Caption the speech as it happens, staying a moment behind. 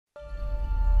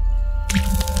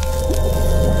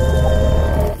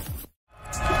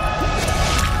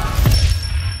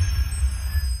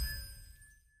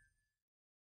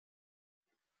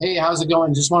Hey, how's it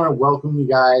going? Just want to welcome you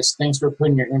guys. Thanks for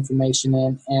putting your information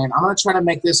in. And I'm going to try to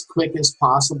make this quick as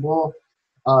possible.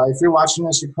 If you're watching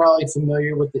this, you're probably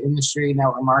familiar with the industry,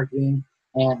 network marketing.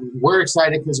 And we're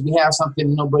excited because we have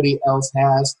something nobody else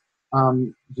has.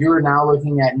 You're now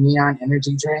looking at Neon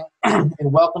Energy Drink.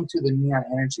 And welcome to the Neon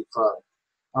Energy Club.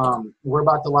 We're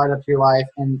about to light up your life.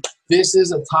 And this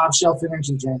is a top shelf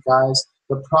energy drink, guys.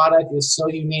 The product is so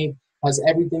unique, has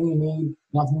everything you need,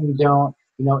 nothing you don't.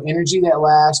 You know, energy that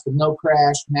lasts with no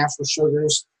crash, natural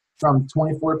sugars from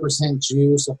 24%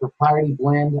 juice, a proprietary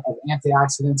blend of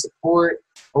antioxidant support,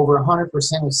 over 100%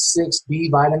 of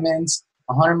 6B vitamins,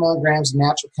 100 milligrams of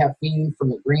natural caffeine from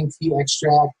the green tea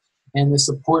extract, and this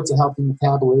supports a healthy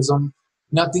metabolism.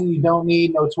 Nothing you don't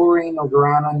need, no taurine, no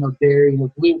guarana, no dairy,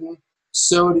 no gluten,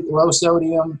 low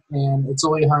sodium, and it's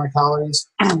only 100 calories.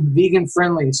 Vegan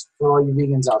friendly for all you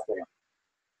vegans out there.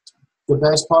 The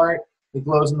best part, it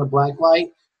glows in the black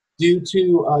light due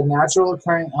to a natural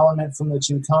occurring element from the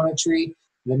cinchona tree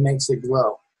that makes it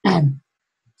glow.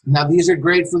 Now, these are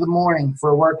great for the morning, for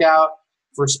a workout,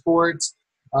 for sports,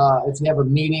 if you have a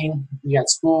meeting, you got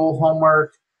school,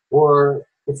 homework, or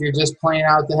if you're just playing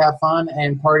out to have fun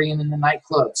and partying in the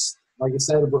nightclubs. Like I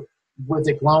said, with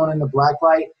it glowing in the black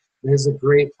light, there's a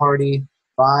great party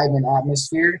vibe and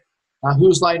atmosphere. Now,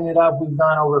 who's lighting it up? We've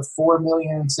done over 4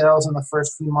 million in sales in the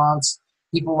first few months.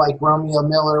 People like Romeo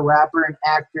Miller, rapper and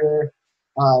actor,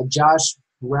 Josh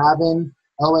Rabin,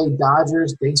 LA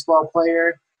Dodgers baseball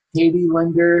player, Katie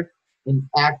Linder, an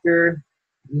actor,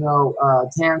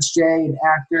 Terrence J, an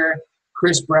actor.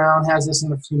 Chris Brown has this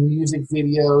in a few music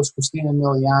videos, Christina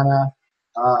Miliana.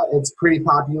 It's pretty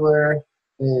popular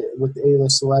with the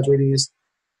A-list celebrities.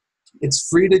 It's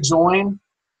free to join,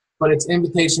 but it's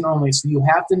invitation only. So you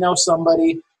have to know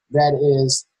somebody that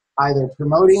is either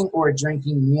promoting or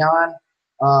drinking Neon.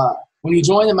 When you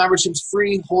join, the membership's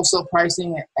free, wholesale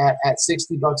pricing at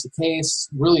 $60 a case,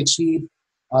 really cheap,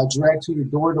 direct to your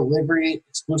door delivery,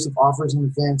 exclusive offers and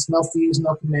events, no fees,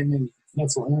 no commitment, you can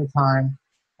cancel anytime.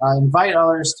 Invite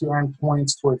others to earn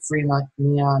points toward free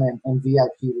Neon and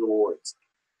VIP rewards.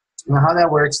 Now, how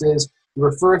that works is you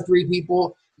refer 3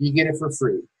 people, you get it for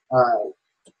free.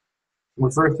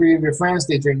 Refer 3 of your friends,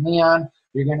 they drink Neon,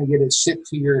 you're going to get it shipped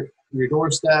to your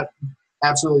doorstep,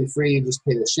 absolutely free, you just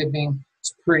pay the shipping.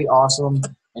 It's pretty awesome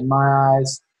in my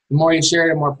eyes. The more you share,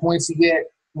 the more points you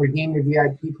get. Redeem your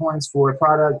VIP points for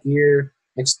product, gear,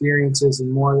 experiences,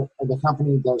 and more. The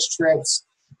company does trips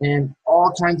and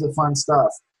all kinds of fun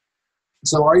stuff.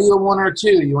 So are you a 1 or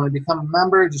 2? You want to become a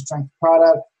member, just drink the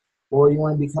product, or you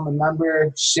want to become a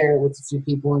member, share it with a few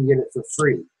people and get it for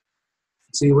free.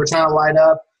 See, we're trying to light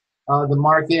up the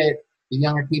market, the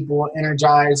younger people,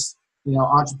 energize,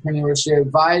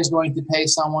 entrepreneurship. Vi is going to pay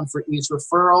someone for each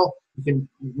referral.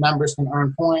 Members can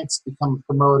earn points, become a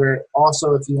promoter.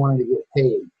 Also, if you wanted to get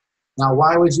paid. Now,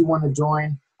 why would you want to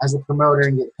join as a promoter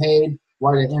and get paid?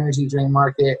 Why the energy drink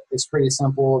market is pretty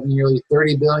simple. Nearly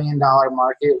 $30 billion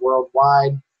market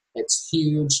worldwide. It's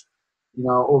huge.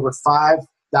 Over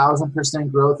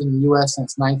 5,000% growth in the U.S.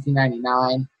 since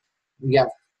 1999. We have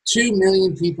 2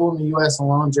 million people in the U.S.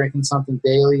 alone drinking something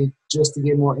daily just to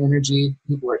get more energy.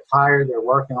 People are tired. They're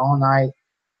working all night.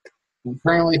 And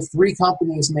currently, 3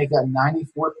 companies make up 94%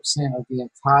 of the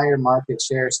entire market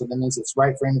share. So that means it's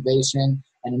right for innovation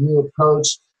and a new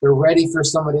approach. They're ready for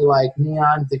somebody like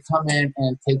Neon to come in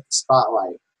and take the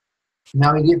spotlight.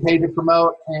 Now we get paid to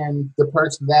promote, and the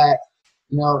perks of that,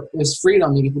 is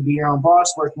freedom. You get to be your own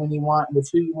boss, work when you want, with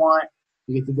who you want.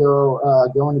 You get to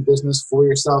go into business for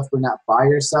yourself, but not by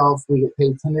yourself. We get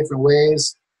paid 10 different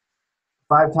ways,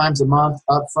 5 times a month,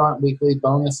 upfront, weekly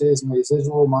bonuses, and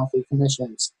residual monthly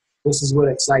commissions. This is what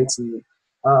excites me.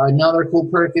 Another cool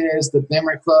perk is the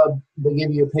Bimmer Club. They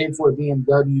give you a paid-for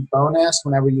BMW bonus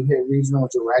whenever you hit regional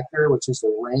director, which is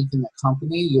the rank in the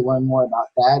company. You'll learn more about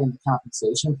that in the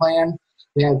compensation plan.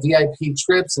 They have VIP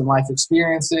trips and life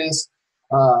experiences.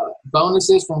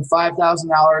 Bonuses from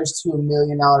 $5,000 to $1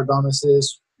 million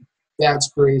bonuses. That's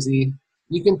crazy.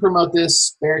 You can promote this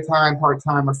spare time,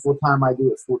 part-time, or full-time. I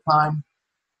do it full-time.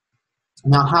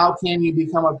 Now, how can you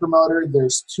become a promoter?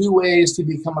 There's 2 ways to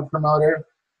become a promoter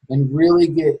and really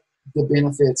get the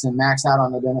benefits and max out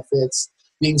on the benefits.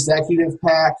 The executive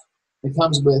pack, it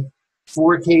comes with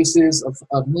 4 cases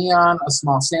of Neon, a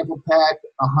small sample pack,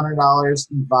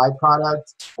 $100 in Vi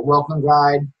product, a welcome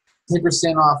guide,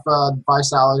 10% off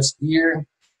Visalus gear,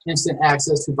 instant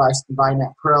access to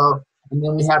ViNet Pro, and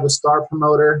then we have a star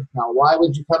promoter. Now, why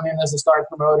would you come in as a star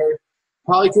promoter?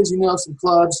 Probably because you know some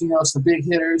clubs, some big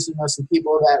hitters, some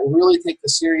people that really take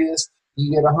this serious.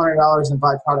 You get $100 in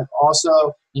Vi product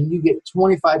also, and you get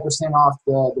 25% off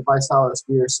the Visalus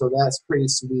gear, so that's pretty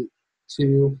sweet.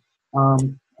 to.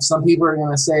 Some people are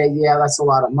going to say, yeah, that's a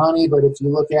lot of money, but if you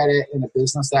look at it in a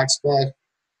business aspect,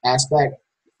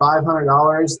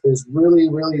 $500 is really,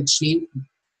 really cheap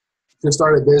to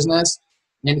start a business.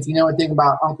 And if you know anything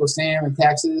about Uncle Sam in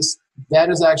Texas, that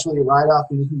is actually a write-off,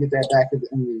 and you can get that back at the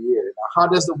end of the year. Now, how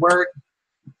does it work?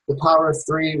 The power of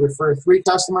three: refer 3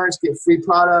 customers, get free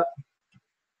product,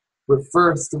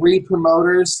 refer 3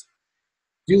 promoters.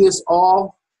 Do this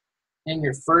all in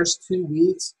your first 2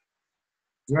 weeks.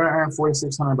 You're gonna earn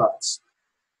 $4,600.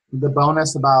 The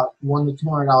bonus about $100 to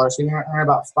 $200. So you're gonna earn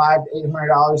about $500 to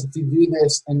 $800 if you do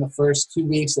this in the first 2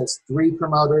 weeks. That's 3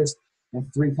 promoters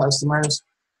and 3 customers.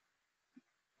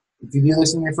 If you do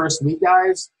this in your first week,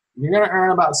 guys, you're gonna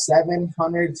earn about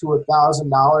 $700 to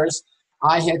 $1,000.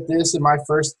 I hit this in my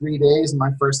first 3 days. In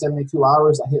my first 72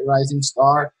 hours, I hit Rising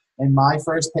Star, and my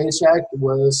first paycheck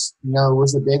was,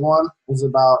 was a big one. It was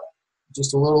about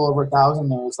just a little over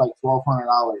 $1,000. It was like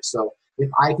 $1,200. So if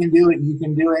I can do it, you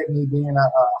can do it. Me being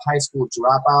a high school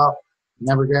dropout,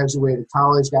 never graduated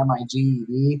college, got my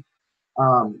GED.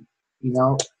 I'm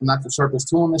not the sharpest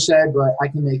tool in the shed, but I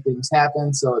can make things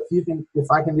happen. So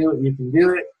if I can do it, you can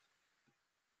do it.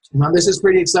 Now this is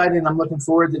pretty exciting. I'm looking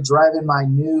forward to driving my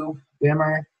new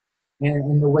Bimmer.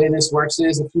 And the way this works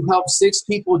is if you help 6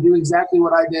 people do exactly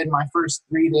what I did in my first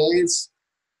 3 days,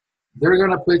 they're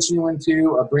going to put you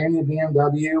into a brand new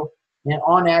BMW. And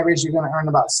on average, you're going to earn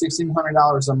about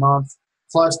 $1,600 a month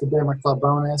plus the Bimmer Club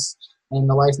bonus. And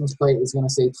the license plate is going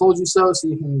to say, told you so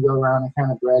you can go around and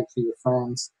kind of brag to your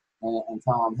friends and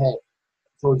tell them, hey,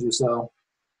 told you so.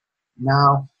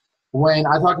 Now, when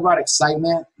I talk about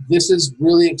excitement, this is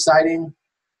really exciting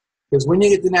because when you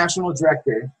get the national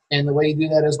director, and the way you do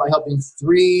that is by helping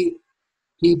 3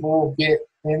 people get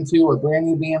into a brand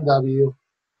new BMW.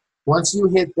 Once you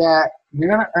hit that, you're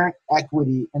going to earn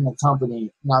equity in the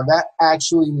company. Now, that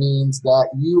actually means that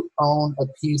you own a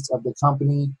piece of the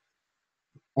company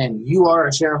and you are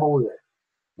a shareholder.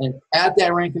 And at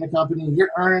that rank in the company,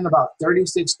 you're earning about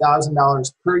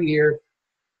 $36,000 per year.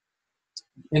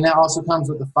 And that also comes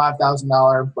with a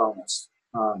 $5,000 bonus.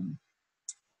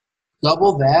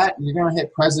 Double that, you're going to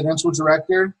hit presidential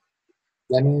director.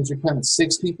 That means you're putting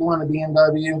 6 people in a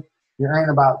BMW. You're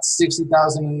earning about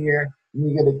 $60,000 a year, and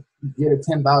you get a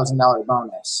 $10,000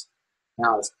 bonus.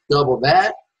 Now, it's double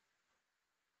that.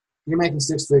 You're making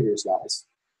 6 figures, guys.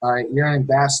 All right, you're an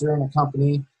ambassador in a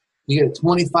company. You get a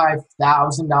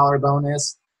 $25,000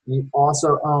 bonus. You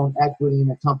also own equity in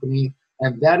the company,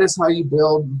 and that is how you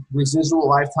build residual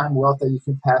lifetime wealth that you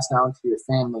can pass down to your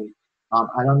family.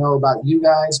 I don't know about you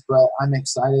guys, but I'm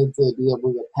excited to be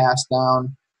able to pass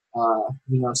down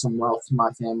some wealth to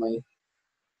my family.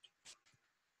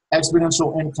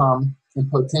 Exponential income and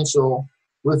potential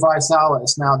with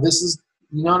Visalus. Now, this is,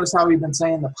 you notice how we've been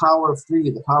saying the power of 3,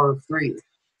 the power of 3.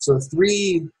 So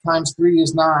 3 times 3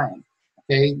 is 9.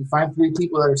 Okay, you find 3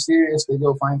 people that are serious, they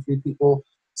go find 3 people.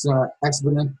 It's going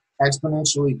to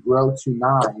exponentially grow to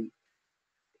 9.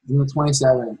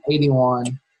 27,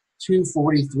 81,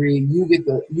 243. You get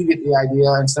the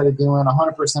idea. Instead of doing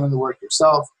 100% of the work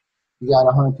yourself, you got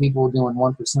 100 people doing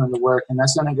 1% of the work, and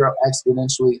that's going to grow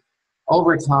exponentially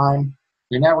over time.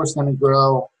 Your network's going to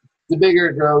grow. The bigger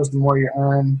it grows, the more you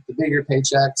earn, the bigger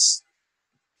paychecks.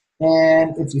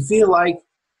 And if you feel like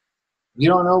you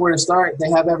don't know where to start,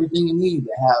 they have everything you need.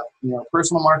 They have,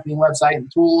 personal marketing website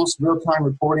and tools, real-time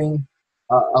reporting,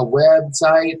 a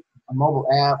website, a mobile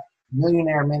app,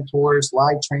 millionaire mentors,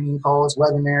 live training calls,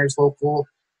 webinars, local,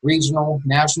 regional,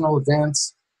 national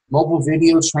events, mobile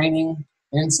video training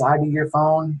inside of your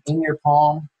phone, in your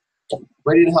palm,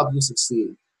 ready to help you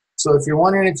succeed. So if you're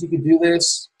wondering if you could do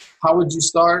this, how would you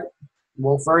start?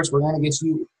 Well, first, we're going to get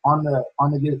you on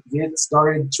the get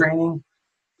started training.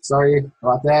 Sorry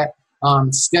about that.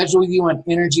 Schedule you an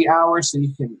energy hour so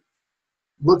you can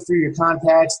look through your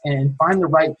contacts and find the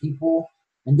right people.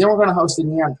 And then we're going to host a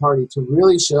neon party to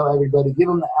really show everybody, give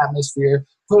them the atmosphere,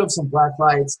 put up some black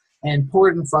lights, and pour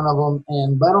it in front of them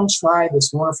and let them try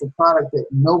this wonderful product that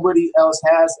nobody else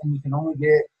has and you can only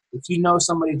get if you know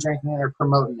somebody drinking it or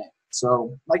promoting it.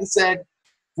 So, like I said,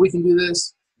 if we can do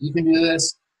this, you can do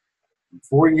this.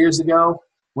 4 years ago,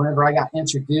 whenever I got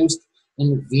introduced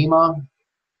into Vemma,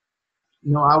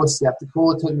 I was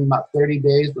skeptical. It took me about 30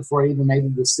 days before I even made the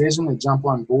decision to jump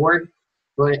on board.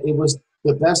 But it was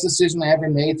the best decision I ever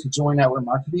made to join network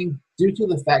marketing due to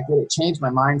the fact that it changed my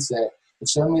mindset. It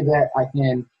showed me that I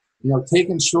can, take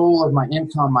control of my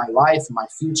income, my life, my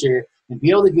future, and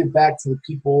be able to give back to the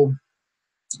people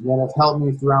that have helped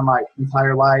me throughout my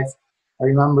entire life. I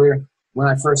remember when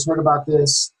I first heard about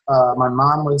this, my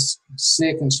mom was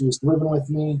sick and she was living with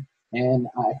me. and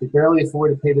I could barely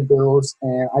afford to pay the bills,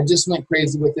 and I just went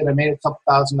crazy with it. I made a couple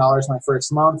 $1,000s my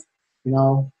first month, you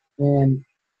know, and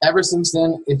ever since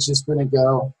then, it's just been a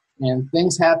go. And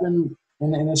things happen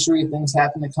in the industry, things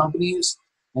happen to companies,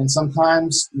 and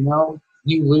sometimes, you know,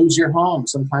 you lose your home.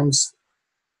 Sometimes,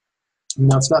 you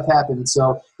know, stuff happens.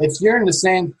 So if you're in the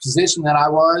same position that I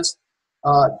was,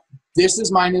 this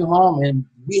is my new home, and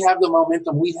we have the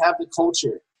momentum, we have the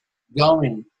culture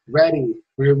going, ready.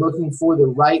 We're looking for the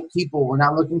right people. We're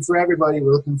not looking for everybody.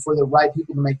 We're looking for the right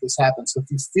people to make this happen. So if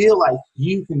you feel like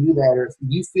you can do that, or if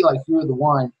you feel like you're the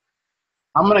one,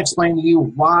 I'm going to explain to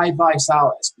you why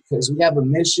Visalus, because we have a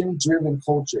mission-driven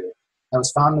culture that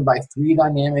was founded by 3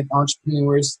 dynamic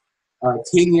entrepreneurs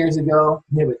 10 years ago.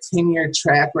 We have a 10-year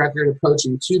track record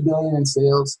approaching $2 billion in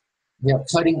sales. We have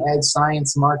cutting-edge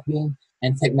science, marketing,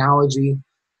 and technology.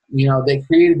 You know, they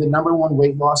created the #1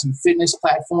 weight loss and fitness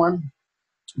platform,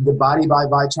 the Body by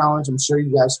Vi Challenge. I'm sure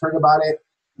you guys heard about it.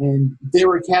 And they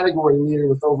were a category leader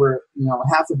with over, you know,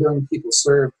 500 million people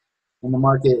served in the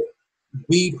market.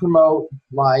 We promote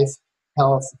life,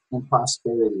 health, and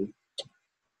prosperity.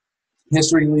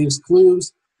 History leaves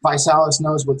clues. Visalus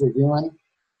knows what they're doing.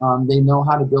 They know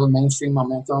how to build mainstream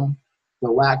momentum.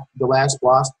 The last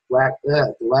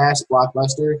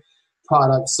blockbuster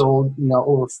product sold, you know,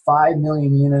 over 5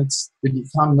 million units to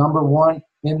become #1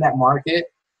 in that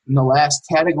market. And the last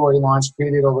category launch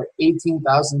created over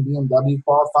 18,000 BMW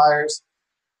qualifiers,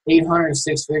 800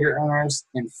 six-figure earners,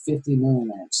 and 50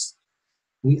 millionaires.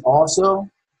 We also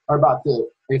are about to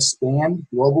expand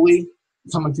globally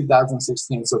coming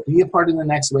 2016. So be a part of the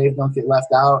next wave. Don't get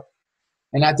left out.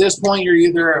 And at this point, you're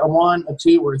either a 1, a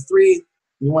 2, or a 3.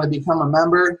 You want to become a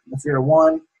member. If you're a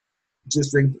 1,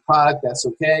 just drink the product. That's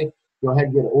okay. Go ahead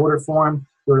and get an order form.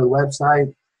 Go to the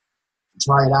website.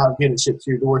 Try it out. Get it shipped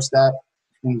to your doorstep.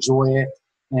 Enjoy it.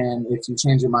 And if you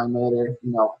change your mind later,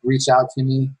 you know, reach out to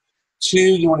me. 2,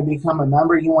 you want to become a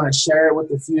member. You want to share it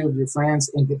with a few of your friends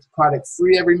and get the product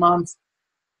free every month.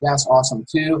 That's awesome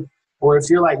too. Or if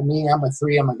you're like me, I'm a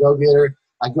 3. I'm a go-getter.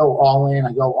 I go all in.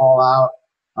 I go all out.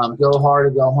 Go hard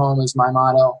or go home is my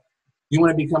motto. You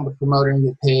want to become a promoter and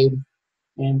get paid.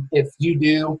 And if you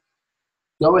do,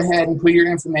 go ahead and put your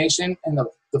information in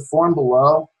the form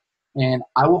below, and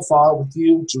I will follow up with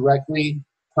you directly,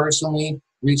 personally,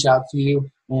 reach out to you,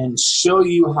 and show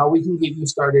you how we can get you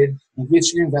started and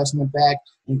get your investment back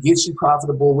and get you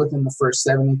profitable within the first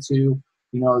 72, you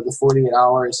know, the 48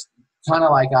 hours, kind of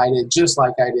like I did, just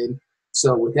like I did.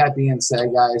 So with that being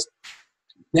said, guys,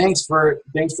 thanks for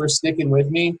sticking with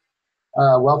me.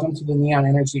 Welcome to the Neon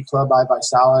Energy Club by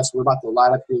Visalus. We're about to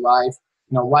light up your life.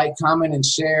 You know, like, comment, and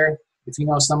share if you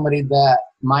know somebody that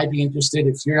might be interested,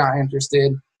 if you're not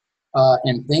interested.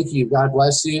 And thank you. God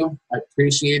bless you. I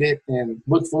appreciate it, and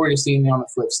look forward to seeing you on the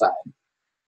flip side.